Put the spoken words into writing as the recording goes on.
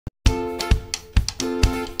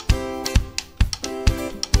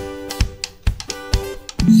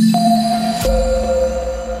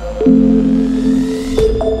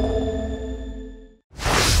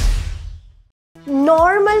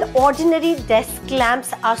ordinary desk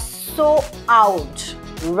lamps are so out.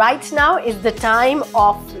 Right now is the time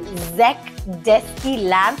of DESKLITE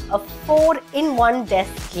lamp, a 4-in-1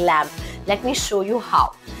 desk lamp. Let me show you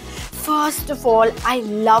how. First of all, I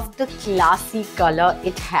love the classy color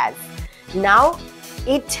it has. Now,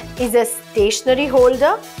 it is a stationery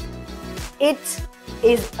holder. It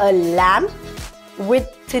is a lamp with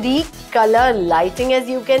 3 color lighting, as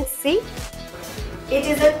you can see. It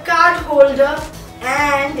is a card holder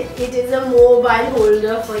and it is a mobile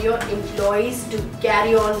holder for your employees to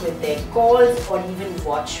carry on with their calls or even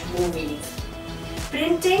watch movies.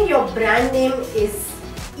 Printing your brand name is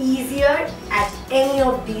easier at any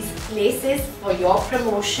of these places for your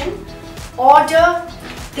promotion. Order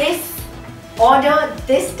this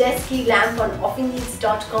DESKLITE lamp on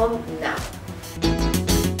offingleads.com now.